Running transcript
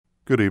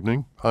Good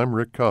evening. I'm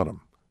Rick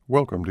Cottam.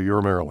 Welcome to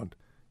Your Maryland.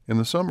 In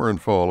the summer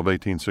and fall of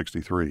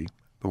 1863,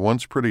 the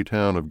once pretty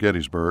town of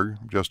Gettysburg,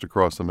 just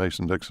across the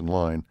Mason-Dixon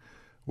line,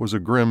 was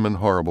a grim and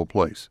horrible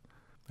place.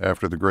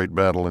 After the great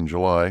battle in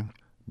July,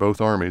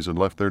 both armies had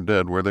left their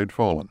dead where they'd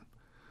fallen.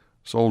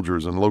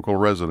 Soldiers and local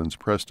residents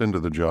pressed into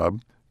the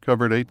job,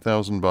 covered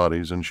 8,000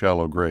 bodies in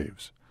shallow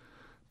graves.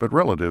 But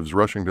relatives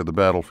rushing to the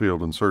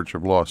battlefield in search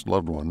of lost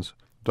loved ones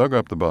dug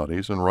up the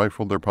bodies and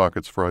rifled their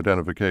pockets for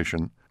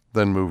identification,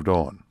 then moved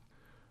on.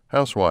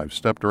 Housewives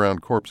stepped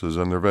around corpses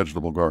in their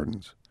vegetable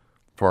gardens.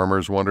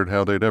 Farmers wondered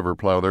how they'd ever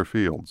plow their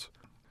fields.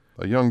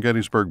 A young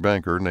Gettysburg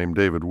banker named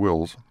David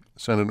Wills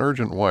sent an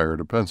urgent wire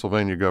to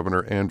Pennsylvania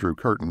Governor Andrew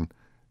Curtin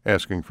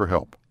asking for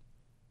help.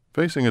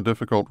 Facing a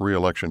difficult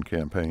re-election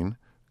campaign,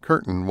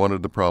 Curtin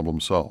wanted the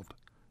problem solved,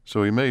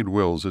 so he made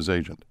Wills his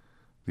agent.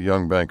 The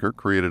young banker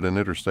created an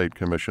interstate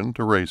commission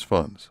to raise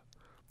funds.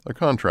 A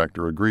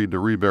contractor agreed to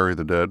rebury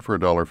the dead for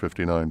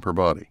 $1.59 per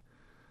body.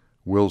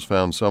 Wills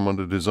found someone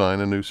to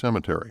design a new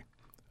cemetery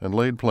and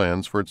laid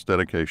plans for its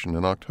dedication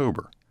in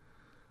October.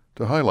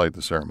 To highlight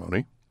the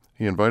ceremony,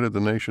 he invited the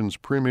nation's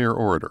premier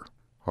orator,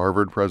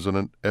 Harvard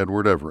President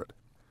Edward Everett.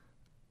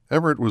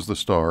 Everett was the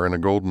star in a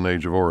golden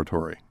age of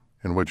oratory,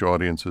 in which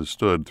audiences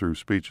stood through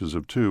speeches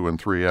of 2 and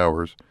 3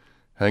 hours,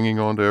 hanging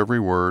on to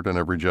every word and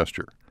every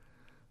gesture.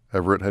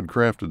 Everett had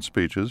crafted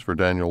speeches for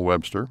Daniel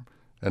Webster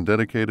and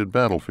dedicated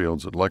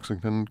battlefields at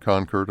Lexington,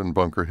 Concord, and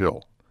Bunker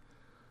Hill.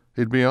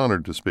 He'd be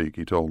honored to speak,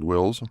 he told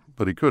Wills,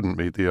 but he couldn't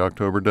meet the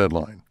October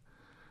deadline.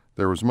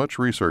 There was much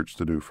research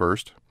to do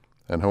first,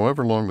 and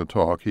however long the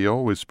talk, he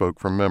always spoke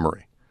from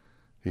memory.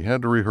 He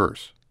had to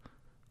rehearse.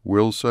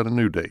 Wills set a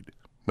new date,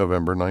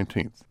 November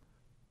 19th.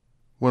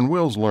 When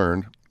Wills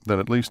learned that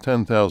at least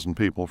 10,000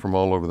 people from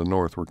all over the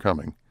North were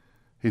coming,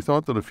 he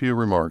thought that a few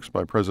remarks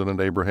by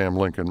President Abraham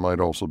Lincoln might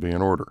also be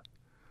in order.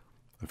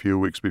 A few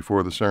weeks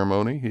before the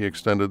ceremony, he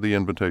extended the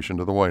invitation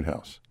to the White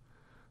House.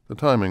 The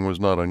timing was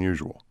not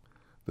unusual.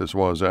 This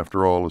was,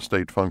 after all, a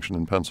state function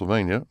in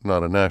Pennsylvania,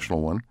 not a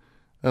national one,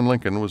 and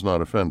Lincoln was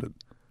not offended.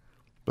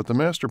 But the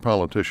master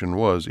politician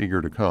was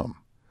eager to come.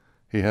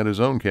 He had his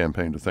own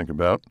campaign to think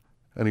about,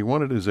 and he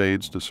wanted his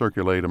aides to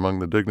circulate among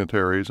the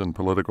dignitaries and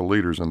political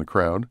leaders in the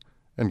crowd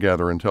and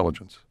gather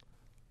intelligence.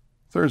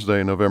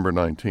 Thursday, November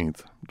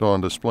 19th,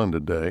 dawned a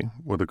splendid day,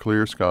 with a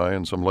clear sky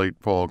and some late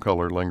fall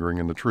color lingering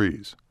in the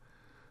trees.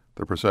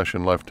 The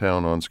procession left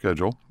town on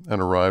schedule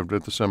and arrived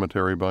at the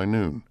cemetery by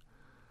noon.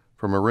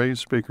 From a raised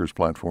speaker's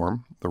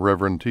platform, the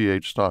Reverend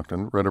T.H.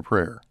 Stockton read a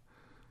prayer.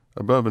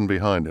 Above and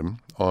behind him,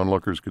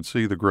 onlookers could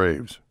see the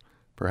graves,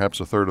 perhaps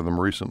a third of them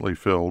recently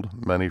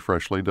filled, many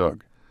freshly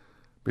dug.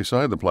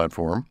 Beside the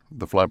platform,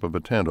 the flap of a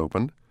tent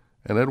opened,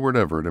 and Edward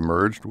Everett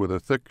emerged with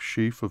a thick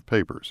sheaf of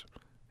papers,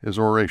 his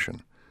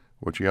oration,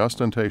 which he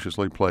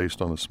ostentatiously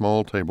placed on a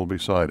small table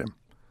beside him.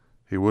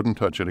 He wouldn't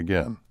touch it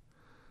again.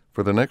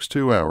 For the next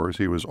 2 hours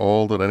he was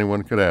all that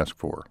anyone could ask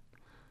for.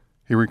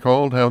 He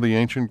recalled how the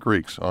ancient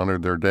Greeks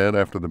honored their dead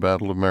after the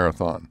Battle of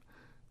Marathon,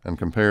 and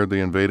compared the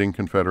invading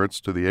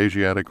Confederates to the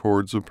Asiatic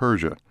hordes of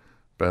Persia,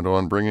 bent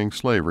on bringing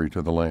slavery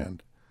to the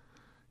land.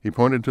 He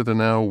pointed to the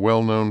now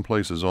well-known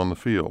places on the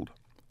field: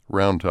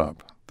 Round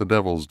Top, the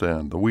Devil's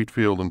Den, the wheat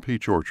field and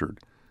peach orchard,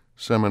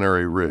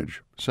 Cemetery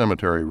Ridge,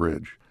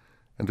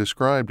 and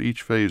described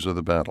each phase of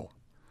the battle.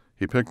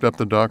 He picked up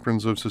the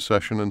doctrines of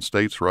secession and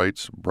states'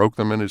 rights, broke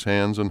them in his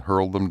hands, and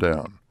hurled them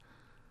down.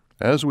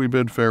 As we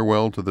bid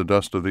farewell to the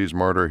dust of these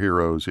martyr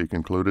heroes, he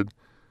concluded,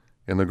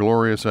 in the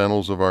glorious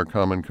annals of our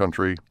common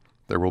country,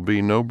 there will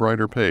be no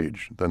brighter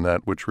page than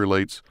that which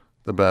relates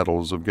the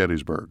battles of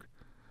Gettysburg.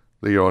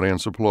 The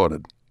audience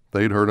applauded.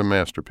 They'd heard a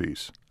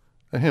masterpiece.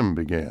 A hymn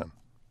began.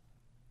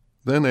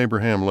 Then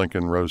Abraham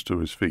Lincoln rose to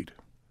his feet.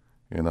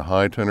 In a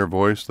high tenor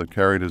voice that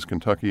carried his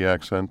Kentucky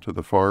accent to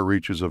the far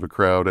reaches of a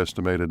crowd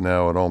estimated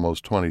now at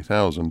almost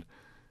 20,000,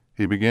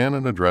 he began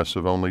an address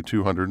of only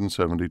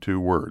 272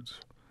 words.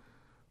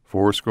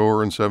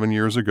 7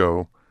 years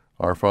ago,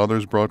 our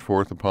fathers brought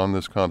forth upon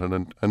this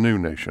continent a new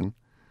nation,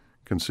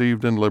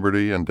 conceived in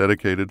liberty and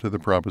dedicated to the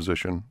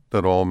proposition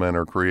that all men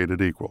are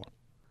created equal.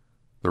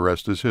 The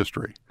rest is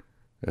history,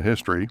 a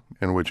history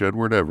in which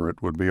Edward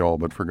Everett would be all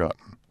but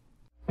forgotten.